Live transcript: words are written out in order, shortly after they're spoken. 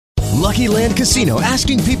Lucky Land Casino,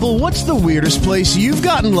 asking people, what's the weirdest place you've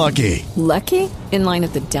gotten lucky? Lucky? In line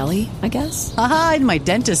at the deli, I guess? Aha, in my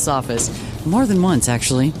dentist's office. More than once,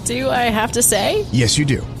 actually. Do I have to say? Yes, you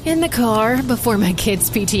do. In the car before my kids'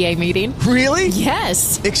 PTA meeting. Really?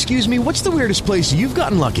 Yes. Excuse me, what's the weirdest place you've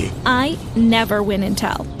gotten lucky? I never win and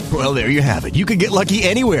tell. Well, there you have it. You can get lucky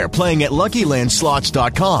anywhere, playing at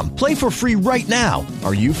LuckyLandSlots.com. Play for free right now.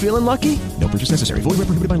 Are you feeling lucky? No purchase necessary. Void where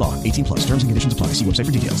prohibited by law. 18 plus. Terms and conditions apply. See website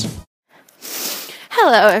for details.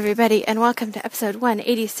 Hello, everybody, and welcome to episode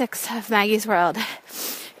 186 of Maggie's World.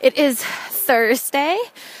 It is Thursday,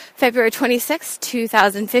 February 26,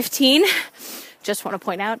 2015. Just want to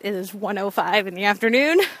point out, it is 1:05 in the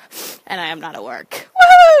afternoon, and I am not at work.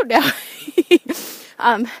 Woo! No.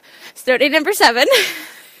 Snow day number 7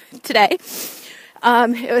 today.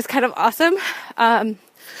 It was kind of awesome.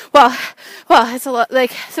 Well, it's a lot,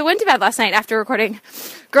 so went to bed last night after recording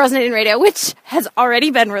Girls Night in Radio, which has already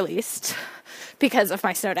been released because of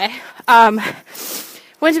my snow day.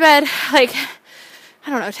 Went to bed,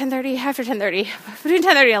 10:30, after 10:30, between 10:30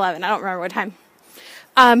 and 11, I don't remember what time.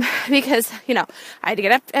 Because, I had to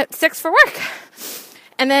get up at 6 for work.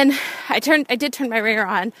 And then I did turn my ringer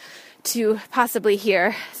on to possibly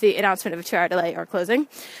hear the announcement of a 2-hour delay or closing.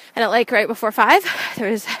 And at right before 5, there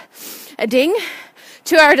was a ding,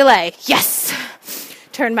 2-hour delay. Yes!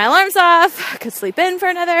 Turned my alarms off, could sleep in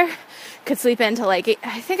till 8,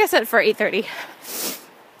 I think I set it for 8:30.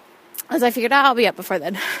 As I figured out, I'll be up before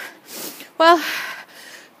then. Well,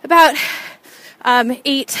 about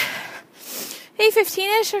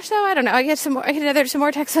 8:15ish or so, I don't know. I get some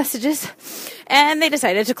more text messages, and they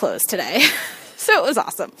decided to close today. So it was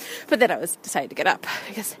awesome. But then I decided to get up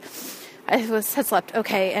because I had slept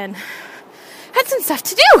okay and had some stuff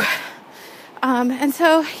to do. And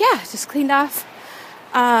so just cleaned off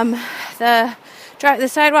the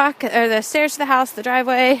sidewalk, or the stairs to the house, the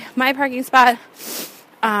driveway, my parking spot,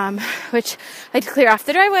 which I like to clear off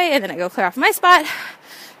the driveway, and then I go clear off my spot.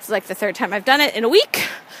 It's the third time I've done it in a week,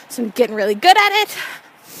 so I'm getting really good at it.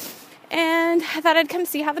 And I thought I'd come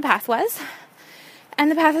see how the path was.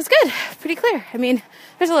 And the path is good, pretty clear. I mean,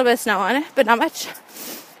 there's a little bit of snow on it, but not much.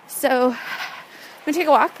 So I'm going to take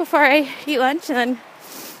a walk before I eat lunch, and then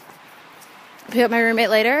pick up my roommate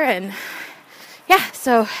later, and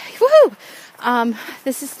so, woohoo!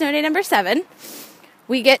 This is snow day number 7.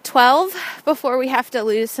 We get 12 before we have to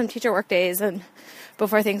lose some teacher work days and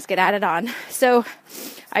before things get added on. So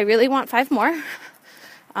I really want 5 more,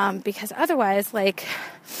 because otherwise, I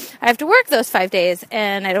have to work those 5 days,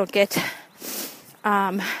 and I don't get,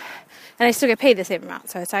 and I still get paid the same amount.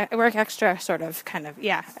 So I work extra, sort of, kind of,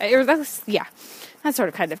 that's sort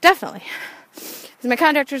of, kind of, definitely. Because my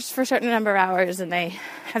contractor's for a certain number of hours, and they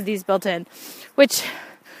have these built in, which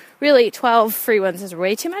really 12 free ones is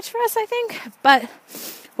way too much for us, I think. But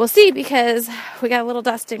we'll see, because we got a little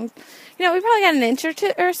dusting. We probably got an inch or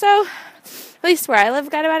two or so. At least where I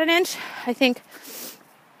live got about an inch. I think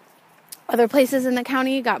other places in the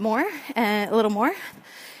county got more, a little more.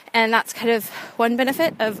 And that's kind of one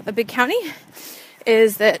benefit of a big county,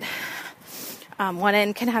 is that one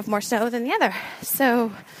end can have more snow than the other.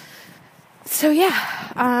 So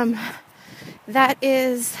that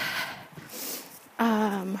is,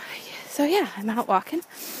 I'm out walking.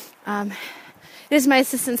 It is my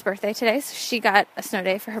assistant's birthday today, so she got a snow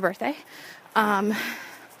day for her birthday. And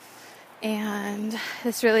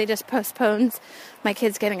this really just postpones my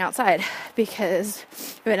kids getting outside, because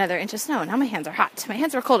we have another inch of snow. Now my hands are hot. My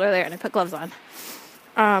hands were cold earlier, and I put gloves on.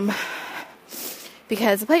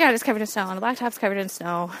 Because the playground is covered in snow, and the blacktop's covered in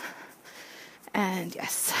snow. And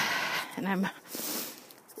yes, and I'm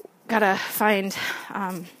gotta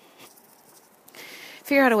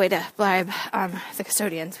figure out a way to bribe the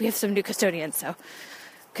custodians. We have some new custodians, so,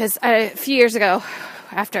 because a few years ago,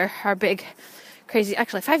 after our big crazy,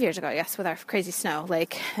 actually 5 years ago, I guess, with our crazy snow,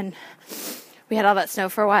 and we had all that snow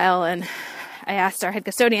for a while, and I asked our head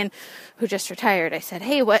custodian, who just retired, I said,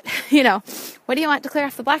 hey, what do you want to clear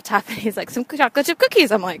off the blacktop? And he's like, some chocolate chip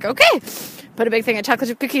cookies. I'm like, okay. Put a big thing of chocolate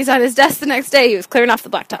chip cookies on his desk the next day. He was clearing off the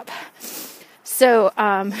blacktop. So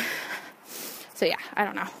I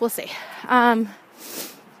don't know. We'll see.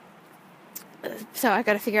 So I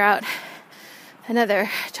got to figure out another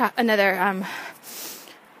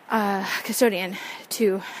custodian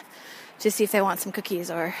to see if they want some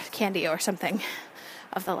cookies or candy or something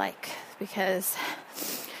of the like, because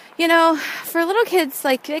for little kids,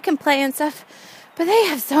 they can play and stuff, but they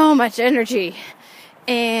have so much energy,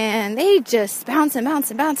 and they just bounce and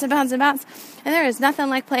bounce and bounce and bounce and bounce, and there is nothing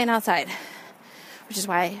like playing outside, which is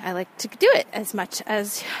why I like to do it as much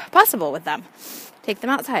as possible with them. Take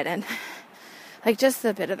them outside and Like, just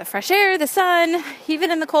a bit of the fresh air, the sun, even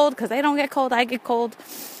in the cold, because I don't get cold, I get cold.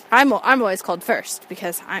 I'm always cold first,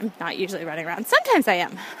 because I'm not usually running around. Sometimes I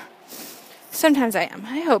am.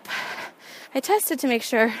 I hope. I tested to make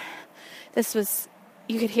sure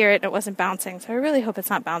you could hear it and it wasn't bouncing, so I really hope it's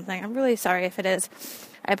not bouncing. I'm really sorry if it is.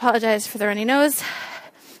 I apologize for the runny nose.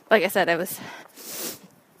 Like I said, I was,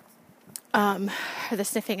 or the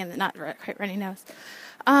sniffing and the not quite runny nose.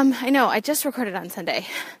 I know, I just recorded on Sunday.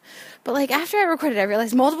 But, like, after I recorded, I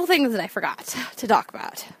realized multiple things that I forgot to talk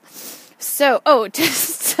about. So,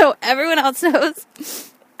 just so everyone else knows,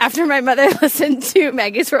 after my mother listened to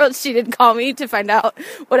Maggie's World, she did call me to find out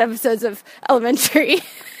what episodes of Elementary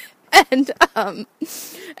and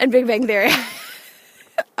Big Bang Theory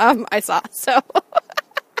I saw. So,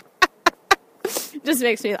 just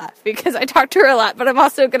makes me laugh because I talk to her a lot, but I'm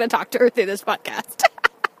also going to talk to her through this podcast.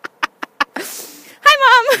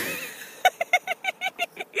 Hi, Mom!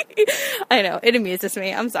 I know, it amuses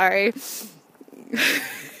me. I'm sorry.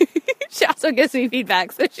 She also gives me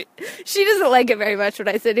feedback, so she doesn't like it very much when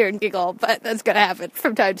I sit here and giggle, but that's going to happen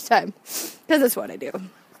from time to time, because that's what I do.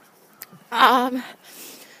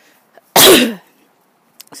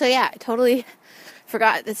 So yeah, I totally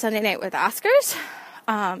forgot that Sunday night were the Oscars,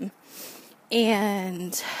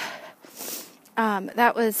 and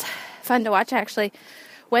that was fun to watch. I actually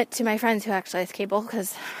went to my friends who actually has cable,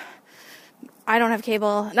 because I don't have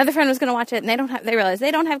cable. Another friend was going to watch it, and they realized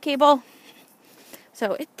they don't have cable.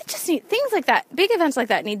 So it just things like that, big events like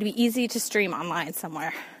that need to be easy to stream online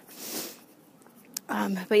somewhere.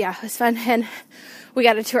 But yeah, it was fun, and we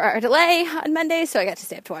got a 2-hour delay on Monday, so I got to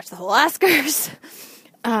stay up to watch the whole Oscars,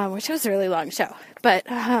 which was a really long show, but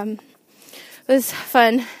it was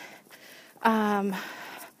fun. It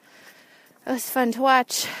was fun to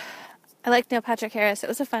watch. I liked Neil Patrick Harris. It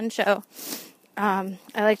was a fun show. I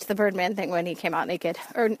liked the Birdman thing when he came out naked,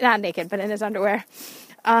 or not naked, but in his underwear.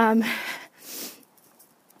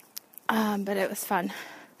 But it was fun.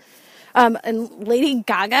 And Lady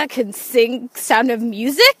Gaga can sing Sound of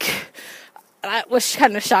Music. That was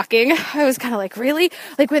kind of shocking. I was kind of like, really?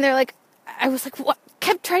 Like, when they're like, I was like, what?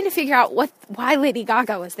 Kept trying to figure out why Lady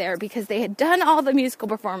Gaga was there, because they had done all the musical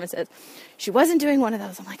performances. She wasn't doing one of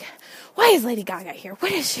those. I'm like, why is Lady Gaga here?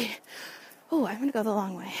 What is she? Oh, I'm going to go the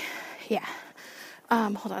long way. Yeah.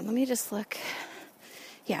 Hold on. Let me just look.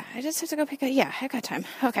 Yeah, I just have to go yeah, I got time.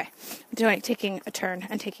 Okay. I'm taking a turn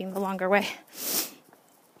and taking the longer way.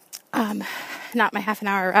 Not my half an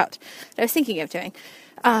hour route that I was thinking of doing.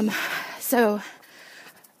 Yeah,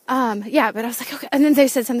 but I was like, okay. And then they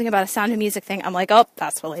said something about a Sound of Music thing. I'm like, oh,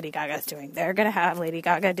 that's what Lady Gaga's doing. They're going to have Lady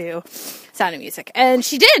Gaga do Sound of Music. And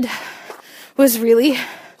she did. It was really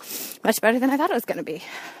much better than I thought it was going to be.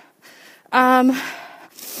 I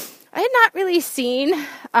had not really seen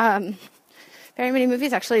very many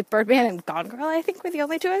movies. Actually, Birdman and Gone Girl, I think, were the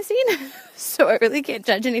only two I've seen. So I really can't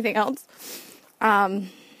judge anything else. But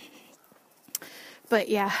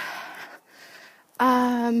yeah.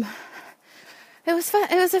 It was fun.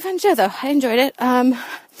 It was a fun show, though. I enjoyed it. And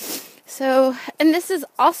this has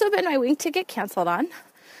also been my wing to get canceled on.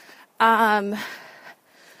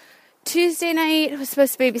 Tuesday night was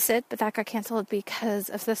supposed to babysit, but that got canceled because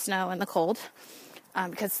of the snow and the cold.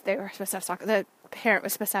 Because they were supposed to have the parent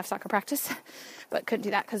was supposed to have soccer practice, but couldn't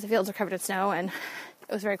do that because the fields were covered in snow and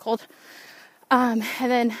it was very cold. And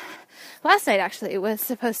then last night, actually, it was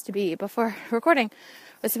supposed to be, before recording,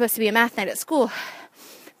 was supposed to be a math night at school.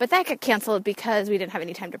 But that got canceled because we didn't have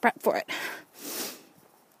any time to prep for it.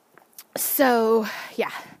 So,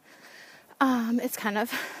 yeah. It's kind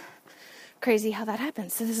of crazy how that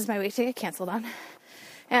happens. So this is my week to get canceled on.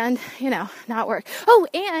 And, not work. Oh,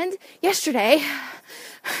 and yesterday...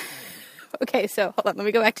 Okay, so hold on. Let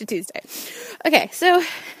me go back to Tuesday. Okay, so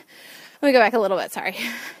let me go back a little bit. Sorry.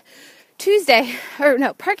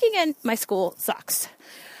 Parking in my school sucks.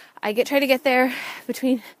 I try to get there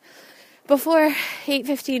before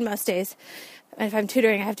 8:15 most days. And if I'm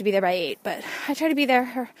tutoring, I have to be there by 8. But I try to be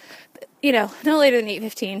there, no later than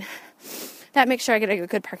 8:15. That makes sure I get a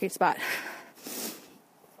good parking spot.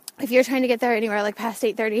 If you're trying to get there anywhere like past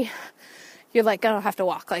 8:30, you're like gonna have to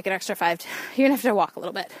walk like an extra 5. You're gonna have to walk a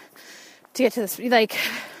little bit to get to this. Like,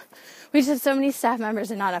 we just have so many staff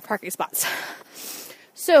members and not enough parking spots.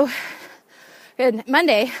 So,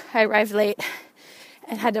 Monday I arrived late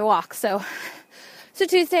and had to walk. So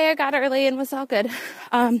Tuesday I got early and was all good.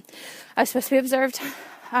 I was supposed to be observed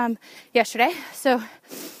yesterday. So,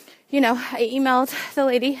 I emailed the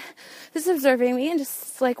lady that's observing me and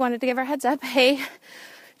just wanted to give her a heads up. Hey,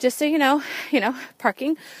 just so you know,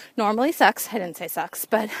 parking normally sucks. I didn't say sucks,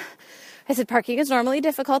 but I said parking is normally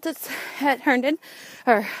difficult at Herndon.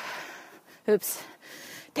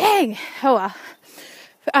 dang. Oh, well.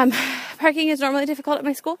 Parking is normally difficult at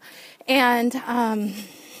my school. And,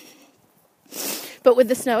 but with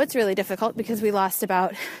the snow, it's really difficult because we lose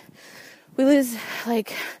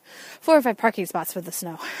like 4 or 5 parking spots with the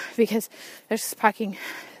snow because there's parking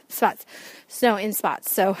spots, snow in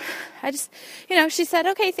spots. So I just, she said,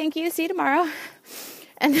 okay, thank you. See you tomorrow.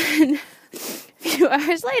 And then a few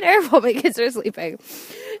hours later, while my kids are sleeping,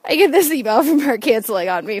 I get this email from her canceling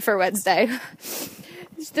on me for Wednesday.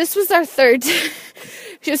 This was our third.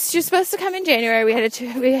 She was supposed to come in January. We had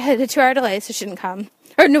a 2-hour delay, so she didn't come.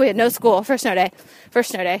 Or no, we had no school. First snow day.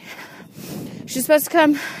 She was supposed to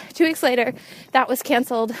come 2 weeks later. That was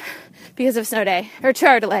canceled because of snow day, or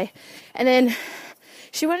 2-hour delay. And then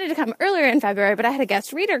she wanted to come earlier in February, but I had a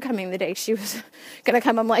guest reader coming the day she was going to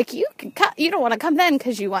come. I'm like, you don't want to come then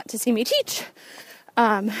because you want to see me teach.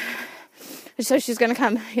 So she's going to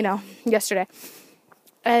come, yesterday.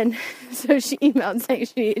 And so she emailed saying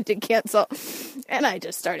she needed to cancel. And I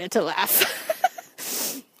just started to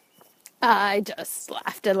laugh. I just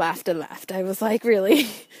laughed and laughed and laughed. I was like, really?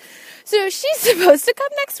 So she's supposed to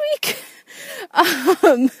come next week.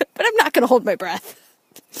 But I'm not going to hold my breath.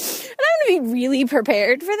 And I'm going to be really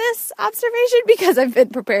prepared for this observation because I've been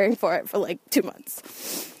preparing for it for like 2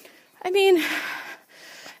 months. I mean,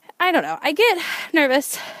 I don't know. I get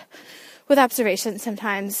nervous with observations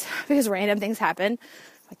sometimes because random things happen.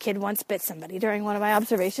 A kid once bit somebody during one of my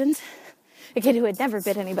observations. A kid who had never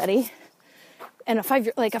bit anybody. And a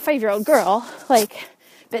 5-year-old girl,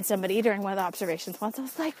 bit somebody during one of the observations once. I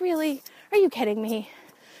was like, really? Are you kidding me?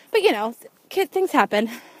 But, things happen.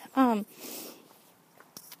 So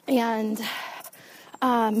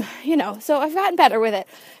I've gotten better with it.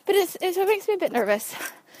 But it makes me a bit nervous.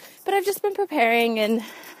 But I've just been preparing, and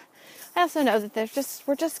I also know that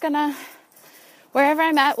we're just gonna, wherever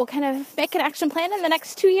I'm at, we'll kind of make an action plan. In the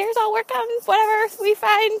next 2 years, I'll work on whatever we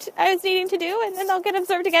find I was needing to do, and then they'll get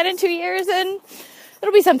observed again in 2 years, and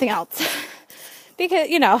it'll be something else. Because,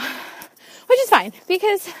 which is fine,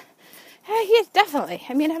 because definitely,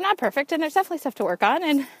 I'm not perfect, and there's definitely stuff to work on,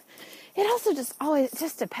 and it also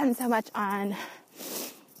just depends so much on,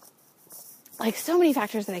 so many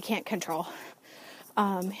factors that I can't control.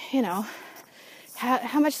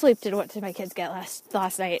 How much sleep did my kids get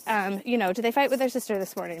last night? Did they fight with their sister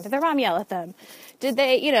this morning? Did their mom yell at them? Did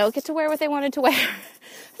they, get to wear what they wanted to wear? I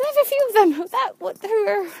have a few of them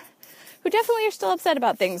who definitely are still upset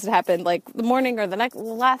about things that happened, like the morning or the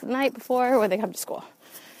last night before when they come to school.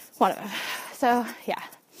 One of them. So, yeah.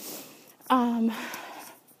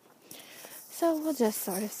 So we'll just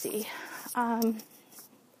sort of see.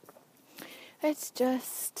 It's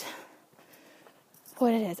just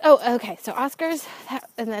what it is. Oh, okay. So Oscars,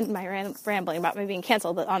 and then my rambling about me being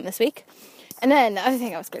canceled on this week. And then the other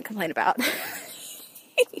thing I was going to complain about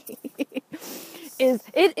is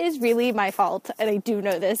it is really my fault, and I do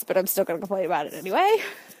know this, but I'm still going to complain about it anyway,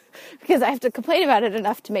 because I have to complain about it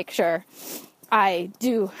enough to make sure I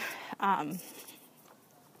do,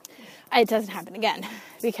 it doesn't happen again,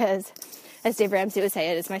 because as Dave Ramsey would say,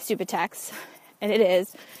 it is my stupid tax, and it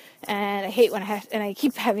is. And I hate when I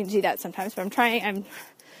keep having to do that sometimes, but I'm trying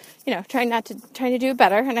to do it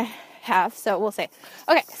better, and I have, so we'll see.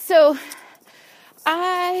 Okay, so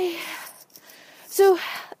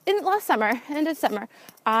in the summer,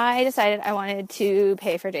 I decided I wanted to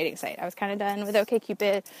pay for a dating site. I was kind of done with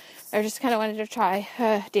OkCupid. I just kind of wanted to try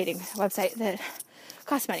a dating website that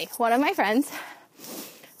cost money. One of my friends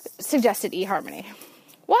suggested eHarmony.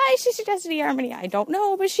 Why she suggested eHarmony, I don't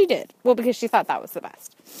know, but she did. Well, because she thought that was the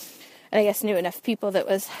best. And I guess knew enough people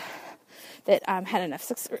that had enough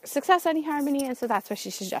success on eHarmony, and so that's why she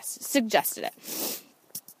suggested it.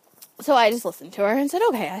 So I just listened to her and said,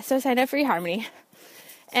 okay. So I signed up for eHarmony.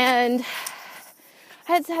 And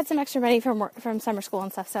I had some extra money from summer school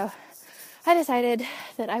and stuff, so I decided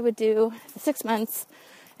that I would do the 6 months,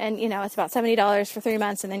 and, it's about $70 for 3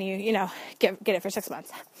 months, and then you get it for 6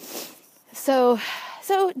 months. So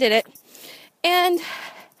did it, and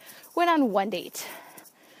went on one date.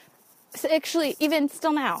 So actually, even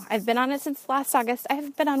still now, I've been on it since last August. I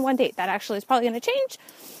haven't been on one date. That actually is probably going to change.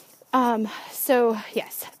 So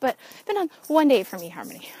yes, but I've been on one date from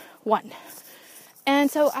eHarmony. One.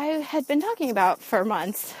 And so I had been talking for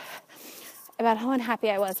months about how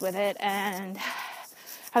unhappy I was with it, and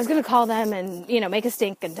I was going to call them and, make a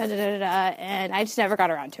stink and da-da-da-da-da, and I just never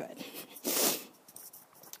got around to it.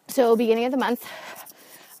 So beginning of the month,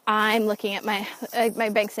 I'm looking at my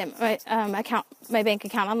bank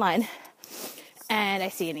account online, and I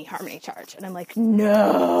see an eHarmony charge, and I'm like,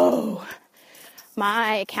 no,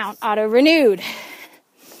 my account auto-renewed.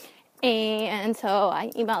 And so I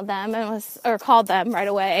emailed them called them right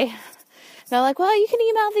away, they're like, well, you can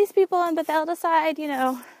email these people but they'll decide,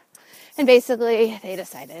 And basically they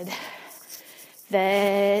decided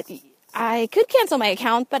that I could cancel my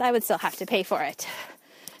account, but I would still have to pay for it.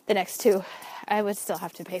 The next two, I would still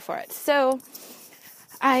have to pay for it. So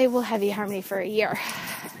I will have eHarmony for a year.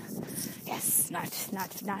 Yes, not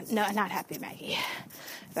happy, Maggie,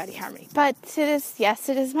 about eHarmony. But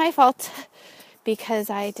it is my fault because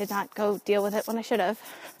I did not go deal with it when I should have.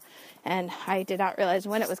 And I did not realize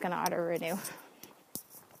when it was going to auto-renew.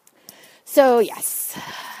 So, yes.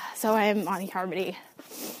 So I am on eHarmony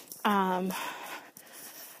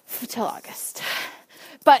till August.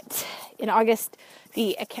 But in August,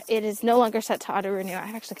 it is no longer set to auto-renew.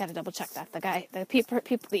 I actually got to double-check that. The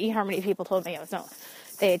eHarmony people told me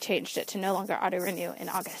they had changed it to no longer auto-renew in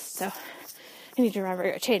August. So I need to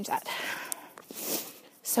remember to change that.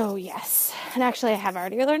 So, yes. And actually, I have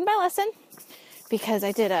already learned my lesson because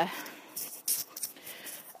I did a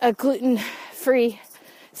gluten-free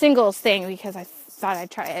singles thing because I thought I'd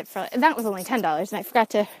try it and that was only $10, and I forgot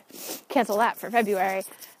to cancel that for February,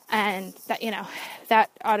 and that, that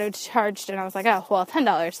auto-charged, and I was like, oh, well,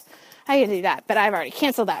 $10, I can do that, but I've already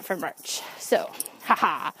canceled that for March, so,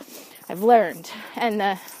 I've learned, and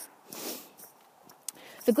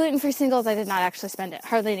the gluten-free singles, I did not actually spend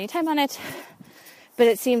hardly any time on it, but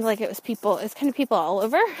it seemed like it's kind of people all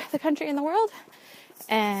over the country and the world,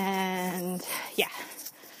 and, yeah.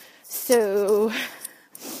 So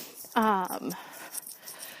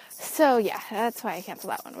yeah, that's why I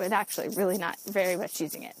canceled that one. We're actually really not very much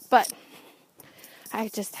using it, but I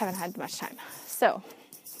just haven't had much time. So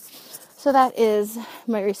that is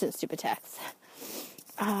my recent stupid text.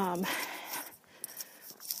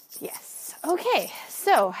 Yes. Okay.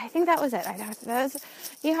 So I think that was it. That was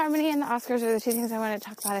eHarmony and the Oscars are the two things I wanted to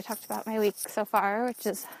talk about. I talked about my week so far, which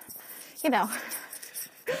is,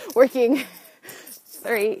 working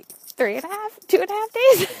 2.5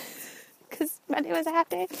 days, because Monday was a half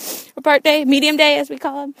day, or part day, medium day as we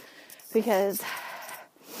call them, because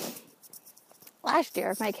last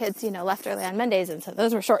year my kids, left early on Mondays, and so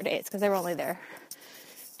those were short days, because they were only there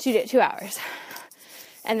 2 hours,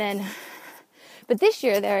 and then, but this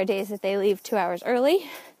year there are days that they leave 2 hours early,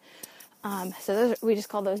 so we just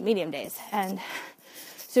call those medium days, and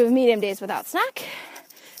so we have medium days without snack,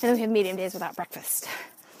 and then we have medium days without breakfast.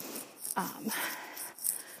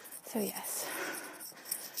 So yes,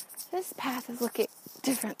 this path is looking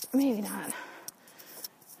different. Maybe not.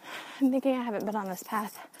 I'm thinking I haven't been on this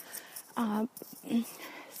path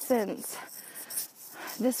since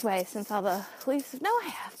all the leaves. No, I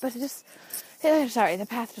have, but the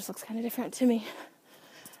path just looks kind of different to me.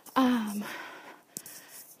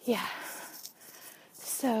 Yeah.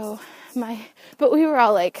 So but we were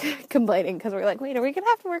all like complaining because we're like, wait, are we gonna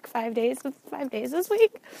have to work 5 days this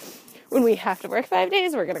week? When we have to work 5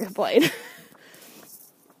 days, we're going to complain.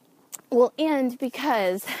 Well, and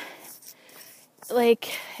because,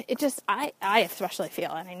 it just, I especially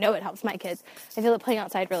feel, and I know it helps my kids, I feel that playing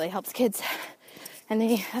outside really helps kids. And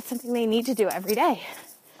that's something they need to do every day.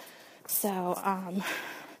 So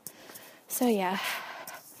yeah.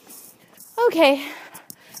 Okay.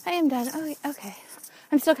 I am done. Oh, okay.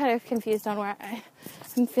 I'm still kind of confused on where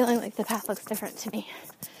I'm feeling like the path looks different to me.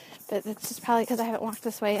 But it's just probably because I haven't walked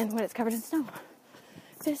this way and when it's covered in snow.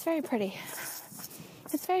 But it's very pretty.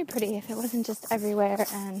 It's very pretty if it wasn't just everywhere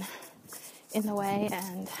and in the way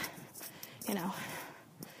and,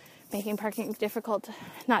 making parking difficult,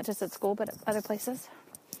 not just at school, but at other places.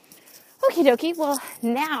 Okie dokie. Well,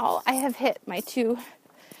 now I have hit my 2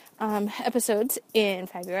 episodes in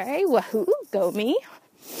February. Wahoo, go me.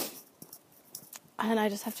 And I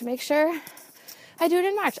just have to make sure I do it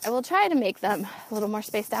in March. I will try to make them a little more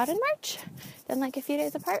spaced out in March than a few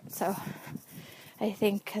days apart. So I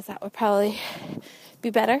think because that would probably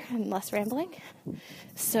be better and less rambling.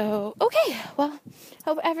 So, okay. Well,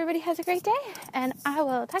 hope everybody has a great day and I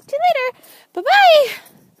will talk to you later. Bye-bye.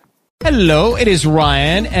 Hello, it is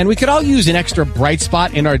Ryan, and we could all use an extra bright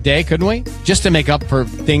spot in our day, couldn't we? Just to make up for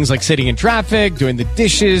things like sitting in traffic, doing the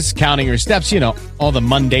dishes, counting your steps, all the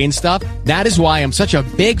mundane stuff. That is why I'm such a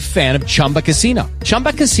big fan of Chumba Casino.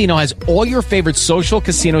 Chumba Casino has all your favorite social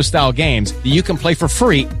casino-style games that you can play for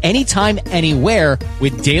free anytime, anywhere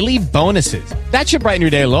with daily bonuses. That should brighten your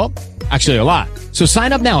day a little. Actually, a lot. So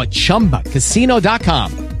sign up now at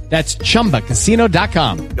ChumbaCasino.com. That's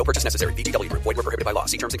ChumbaCasino.com. No purchase necessary. VGW Group. Void where prohibited by law.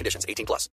 See terms and conditions. 18+.